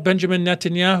don't know if Benjamin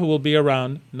Netanyahu will be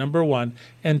around, number one.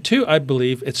 And two, I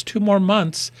believe it's 2 more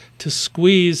months to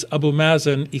squeeze Abu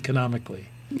Mazen economically.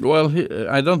 Well,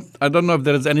 I don't know if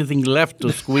there is anything left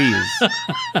to squeeze.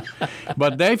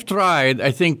 But they've tried.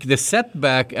 I think the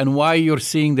setback and why you're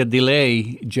seeing the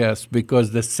delay, Jess,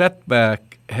 because the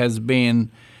setback has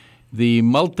been the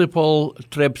multiple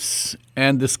trips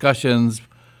and discussions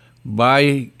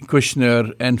by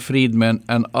Kushner and Friedman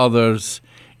and others,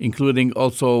 including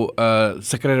also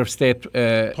Secretary of State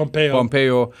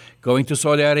Pompeo going to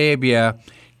Saudi Arabia,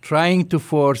 trying to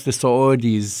force the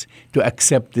Saudis to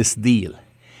accept this deal.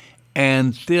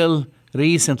 Until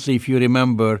recently, if you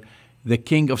remember, the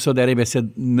king of Saudi Arabia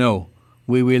said, no,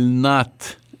 we will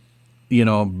not,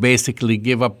 basically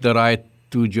give up the right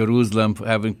to Jerusalem, for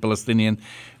having Palestinian.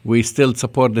 We still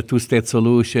support the two-state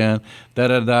solution.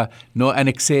 No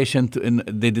annexation.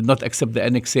 They did not accept the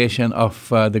annexation of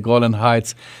the Golan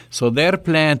Heights. So their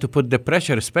plan to put the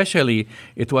pressure, especially,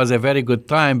 it was a very good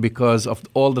time because of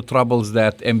all the troubles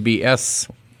that MBS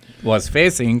was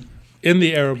facing in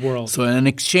the Arab world. So in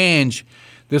exchange,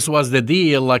 this was the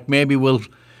deal. Like maybe we'll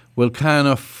kind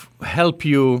of help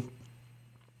you,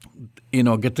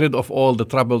 get rid of all the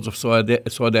troubles of Saudi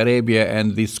Arabia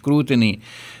and the scrutiny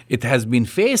it has been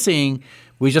facing.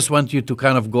 We just want you to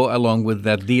kind of go along with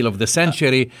that deal of the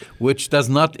century, which does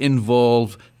not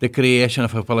involve the creation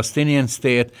of a Palestinian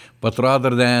state, but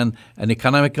rather than an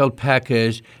economical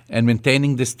package and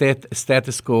maintaining the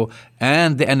status quo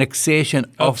and the annexation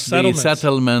of the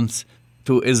settlements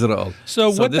to Israel.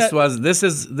 So this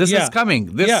is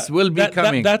coming. This will be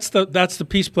coming. That's the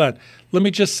peace plan. Let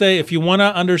me just say, if you want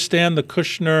to understand the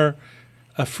Kushner,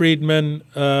 Friedman,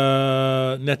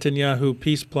 Netanyahu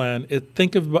peace plan,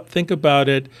 think about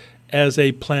it as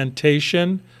a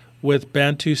plantation with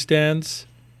Bantustans,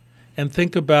 and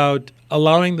think about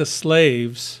allowing the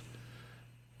slaves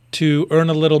to earn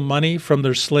a little money from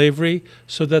their slavery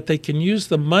so that they can use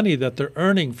the money that they're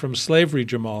earning from slavery,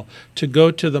 Jamal, to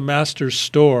go to the master's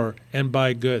store and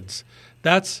buy goods.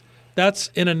 That's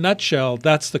in a nutshell,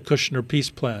 that's the Kushner peace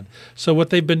plan. So what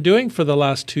they've been doing for the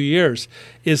last 2 years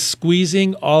is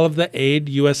squeezing all of the aid.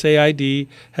 USAID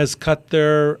has cut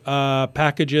their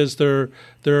packages, their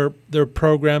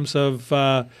programs of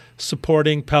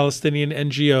supporting Palestinian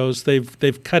NGOs.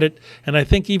 They've cut it, and I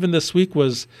think even this week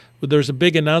there's a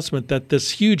big announcement that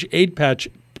this huge aid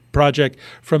project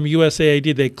from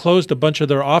USAID, they closed a bunch of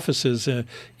their offices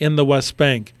in the West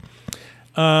Bank.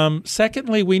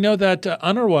 Secondly, we know that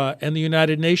UNRWA and the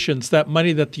United Nations, that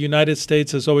money that the United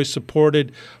States has always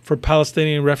supported for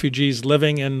Palestinian refugees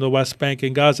living in the West Bank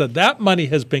and Gaza, that money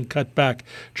has been cut back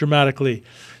dramatically.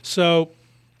 So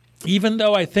even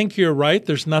though I think you're right,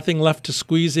 there's nothing left to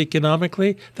squeeze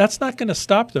economically, that's not going to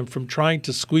stop them from trying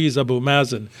to squeeze Abu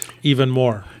Mazen even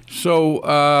more. So,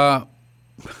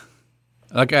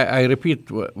 I repeat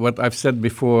what I've said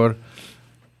before,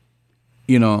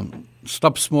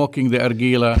 stop smoking the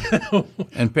argila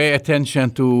and pay attention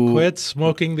to... Quit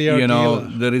smoking the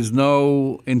argila. There is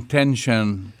no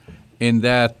intention in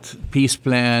that peace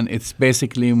plan. It's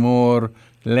basically more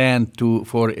land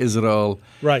for Israel.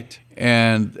 Right.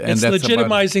 And it's that's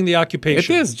legitimizing the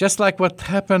occupation. It is, just like what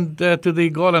happened to the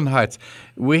Golan Heights.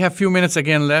 We have a few minutes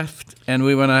again left, and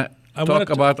we want to talk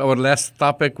about our last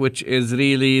topic, which is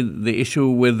really the issue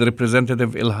with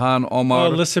Representative Ilhan Omar. Oh,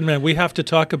 listen, man, we have to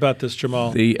talk about this,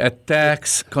 Jamal. The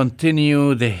attacks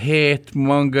continue, the hate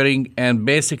mongering, and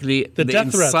basically the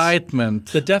incitement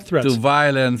to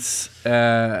violence,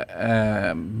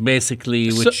 basically.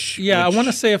 I want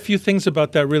to say a few things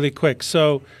about that really quick.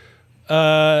 So,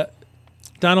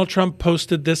 Donald Trump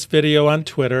posted this video on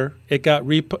Twitter. It got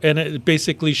and it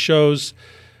basically shows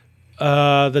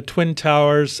the Twin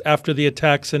Towers after the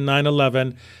attacks in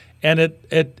 9/11, and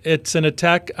it's an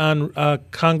attack on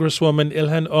Congresswoman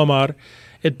Ilhan Omar.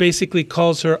 It basically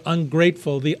calls her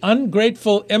ungrateful, the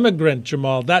ungrateful immigrant,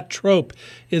 Jamal. That trope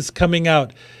is coming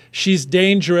out. She's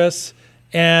dangerous,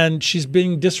 and she's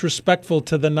being disrespectful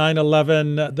to the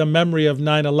 9/11, the memory of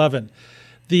 9/11.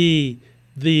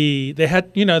 They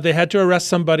had to arrest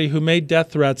somebody who made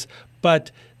death threats,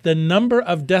 but the number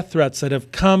of death threats that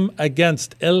have come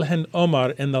against Ilhan Omar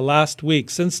in the last week,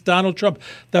 since Donald Trump,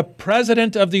 the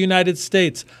President of the United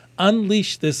States,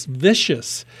 unleashed this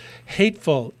vicious,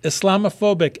 hateful,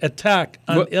 Islamophobic attack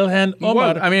on Ilhan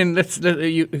Omar. Well, I mean,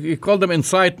 you call them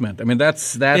incitement. I mean,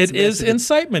 that's it is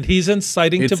incitement. He's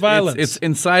inciting to violence. It's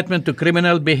incitement to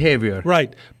criminal behavior.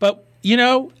 Right. But,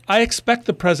 I expect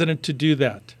the president to do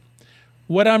that.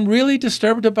 What I'm really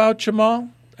disturbed about, Jamal,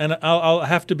 and I'll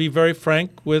have to be very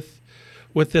frank with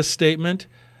this statement,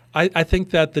 I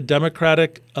think that the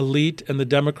Democratic elite and the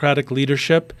Democratic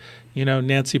leadership,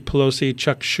 Nancy Pelosi,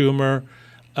 Chuck Schumer,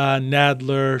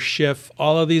 Nadler, Schiff,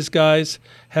 all of these guys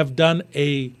have done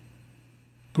a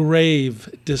grave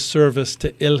disservice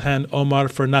to Ilhan Omar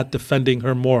for not defending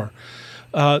her more.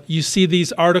 You see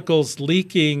these articles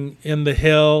leaking in The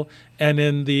Hill and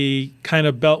in the kind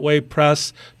of Beltway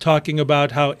press talking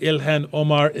about how Ilhan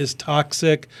Omar is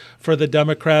toxic for the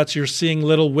Democrats. You're seeing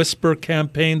little whisper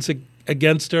campaigns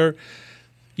against her.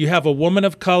 You have a woman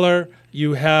of color.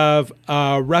 You have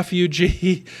a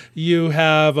refugee. You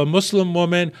have a Muslim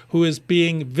woman who is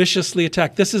being viciously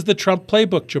attacked. This is the Trump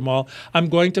playbook, Jamal. I'm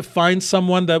going to find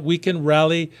someone that we can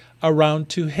rally around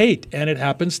to hate, and it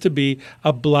happens to be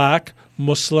a black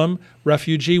Muslim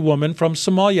refugee woman from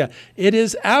Somalia. It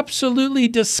is absolutely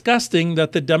disgusting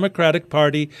that the Democratic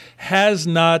Party has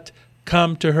not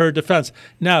come to her defense.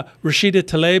 Now, Rashida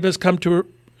Tlaib has come to her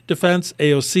defense.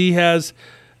 AOC has.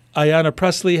 Ayanna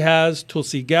Pressley has.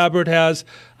 Tulsi Gabbard has.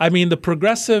 I mean, the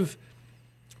progressive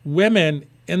women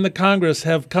in the Congress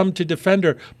have come to defend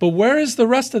her. But where is the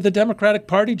rest of the Democratic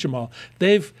Party, Jamal?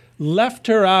 They've left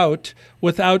her out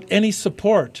without any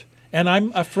support. And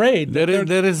I'm afraid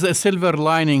there is a silver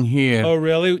lining here. Oh,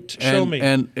 really? Show me.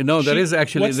 And no, there is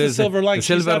actually. What's the silver lining?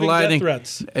 She's having death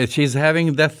threats. She's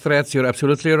having death threats. You're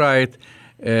absolutely right.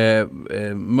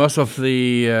 Most of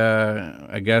the,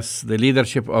 I guess, the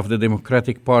leadership of the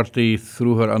Democratic Party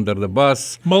threw her under the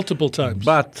bus. Multiple times.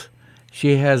 But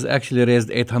she has actually raised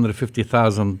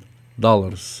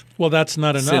 $850,000. Well, that's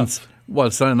not enough.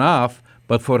 It's not enough.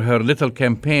 But for her little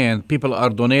campaign, people are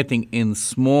donating in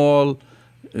small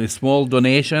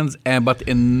donations, but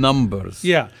in numbers.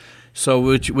 Yeah. So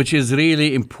which is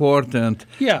really important.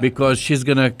 Yeah. Because she's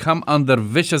going to come under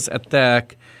vicious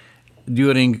attack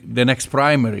during the next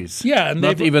primaries. Yeah, and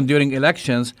not even during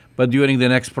elections, but during the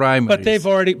next primaries.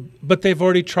 But they've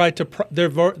already tried to.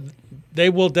 They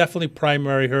will definitely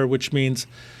primary her, which means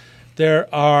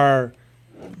there are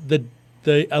the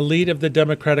elite of the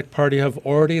Democratic Party have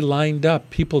already lined up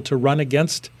people to run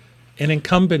against an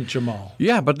incumbent, Jamal.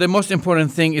 Yeah, but the most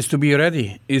important thing is to be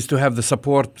ready, is to have the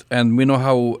support, and we know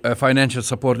how financial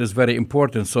support is very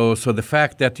important. So the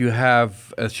fact that you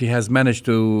have, she has managed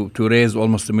to raise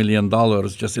almost $1 million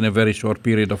just in a very short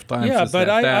period of time. Yeah, but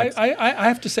I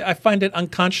have to say I find it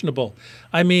unconscionable.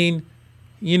 I mean,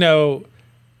 Nancy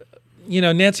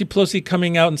Pelosi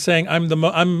coming out and saying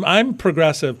I'm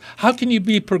progressive. How can you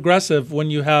be progressive when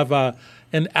you have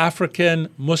an African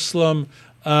Muslim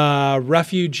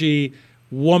refugee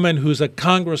woman who's a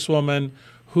congresswoman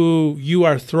who you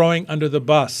are throwing under the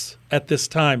bus at this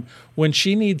time when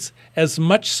she needs as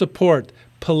much support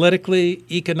politically,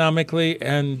 economically,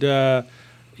 and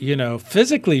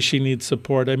physically she needs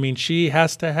support. I mean, she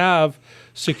has to have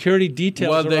security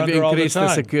details around her all the time. Well, they've increased the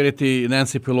security.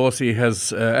 Nancy Pelosi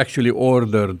has actually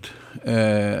ordered,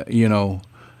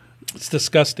 it's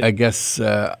disgusting. I guess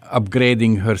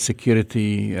upgrading her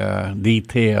security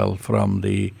detail from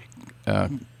the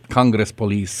Congress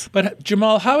police. But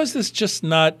Jamal, how is this just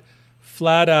not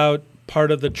flat out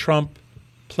part of the Trump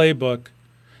playbook?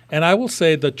 And I will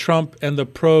say the Trump and the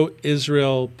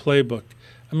pro-Israel playbook.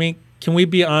 I mean, can we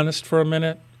be honest for a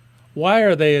minute? Why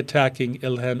are they attacking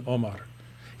Ilhan Omar?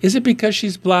 Is it because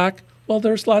she's black? Well,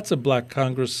 there's lots of black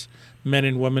congressmen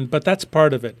and women, but that's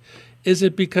part of it. Is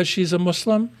it because she's a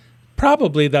Muslim?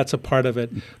 Probably that's a part of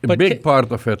it. A big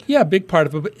part of it. Yeah, a big part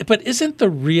of it. But isn't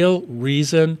the real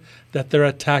reason that they're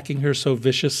attacking her so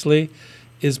viciously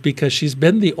is because she's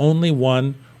been the only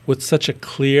one with such a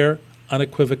clear,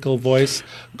 unequivocal voice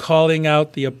calling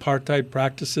out the apartheid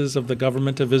practices of the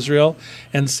government of Israel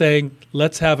and saying,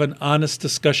 let's have an honest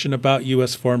discussion about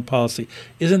U.S. foreign policy.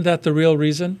 Isn't that the real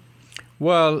reason?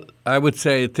 Well, I would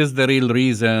say it is the real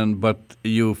reason, but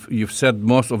you've said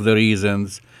most of the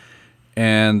reasons.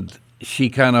 And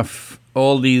she kind of,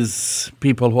 all these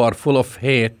people who are full of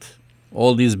hate,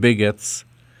 all these bigots,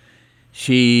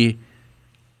 she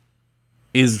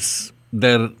is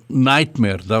their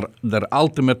nightmare, their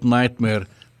ultimate nightmare.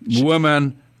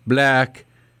 Woman, black,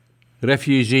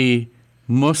 refugee,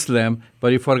 Muslim,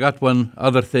 but you forgot one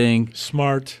other thing.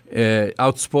 Smart.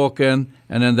 Outspoken.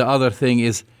 And then the other thing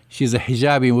is she's a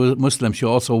hijabi Muslim. She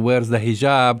also wears the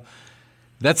hijab.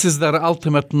 That is their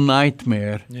ultimate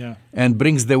nightmare, and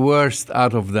brings the worst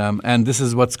out of them. And this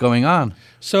is what's going on.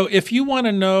 So, if you want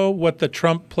to know what the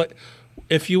Trump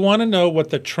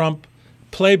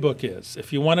playbook is,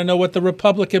 if you want to know what the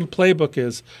Republican playbook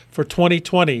is for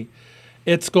 2020,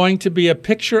 it's going to be a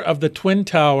picture of the Twin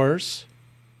Towers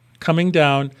coming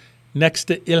down next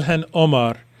to Ilhan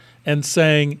Omar and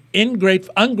saying,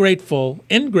 ungrateful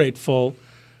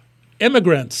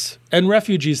immigrants and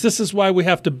refugees. This is why we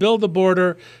have to build the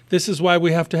border. This is why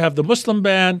we have to have the Muslim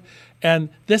ban. And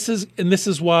this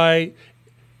is why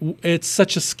it's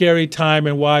such a scary time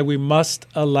and why we must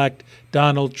elect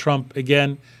Donald Trump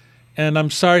again. And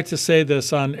I'm sorry to say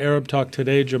this on Arab Talk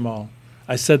Today, Jamal.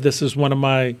 I said this is one of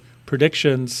my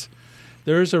predictions.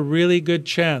 There is a really good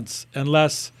chance,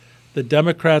 unless the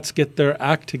Democrats get their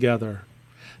act together,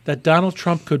 that Donald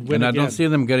Trump could win again. And I don't see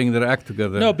them getting their act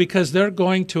together. No, because they're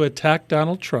going to attack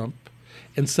Donald Trump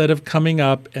instead of coming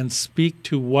up and speak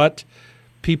to what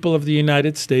people of the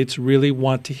United States really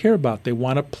want to hear about. They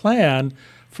want a plan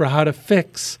for how to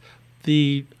fix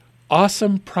the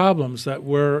awesome problems that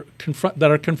are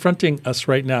confronting us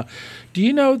right now. Do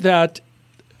you know that,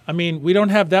 I mean, we don't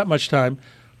have that much time,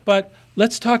 but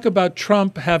let's talk about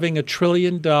Trump having $1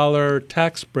 trillion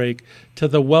tax break to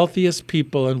the wealthiest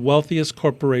people and wealthiest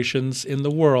corporations in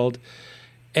the world,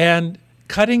 and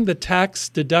cutting the tax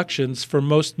deductions for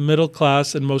most middle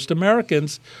class and most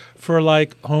Americans for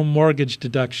like home mortgage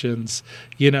deductions,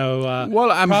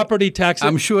 property taxes.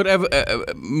 I'm sure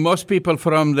most people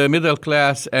from the middle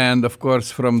class and, of course,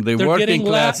 from the working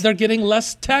class, they're getting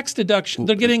less tax deduction.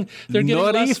 They're getting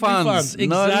less refunds.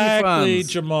 Exactly, refunds.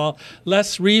 Jamal.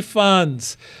 Less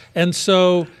refunds. And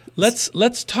so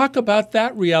let's talk about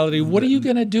that reality. What are you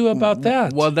going to do about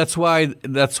that? Well, that's why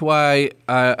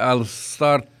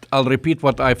I'll repeat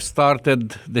what I've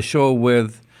started the show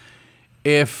with.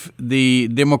 If the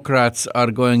Democrats are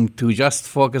going to just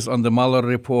focus on the Mueller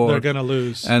report, they're going to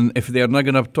lose. And if they're not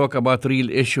going to talk about real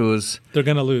issues, they're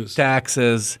going to lose.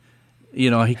 Taxes,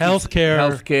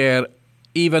 healthcare,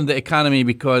 even the economy,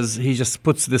 because he just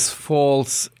puts this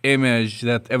false image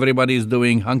that everybody is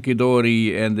doing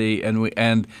hunky-dory.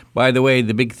 And by the way,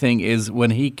 the big thing is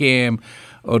when he came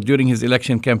or during his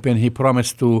election campaign, he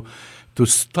promised to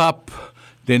stop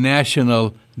the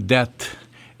national debt.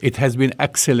 It has been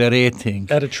accelerating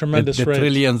at a tremendous rate. The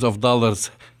trillions of dollars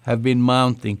have been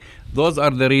mounting. Those are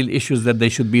the real issues that they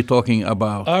should be talking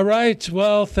about. All right.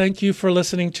 Well, thank you for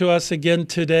listening to us again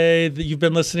today. You've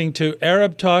been listening to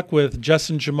Arab Talk with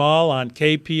Justin Jamal on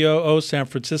KPOO San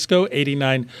Francisco,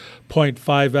 89.5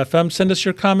 FM. Send us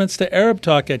your comments to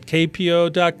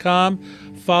arabtalk@kpo.com.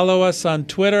 Follow us on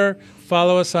Twitter.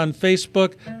 Follow us on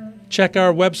Facebook. Check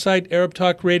our website,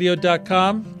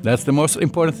 arabtalkradio.com. That's the most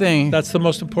important thing. That's the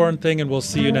most important thing, and we'll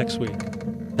see you next week.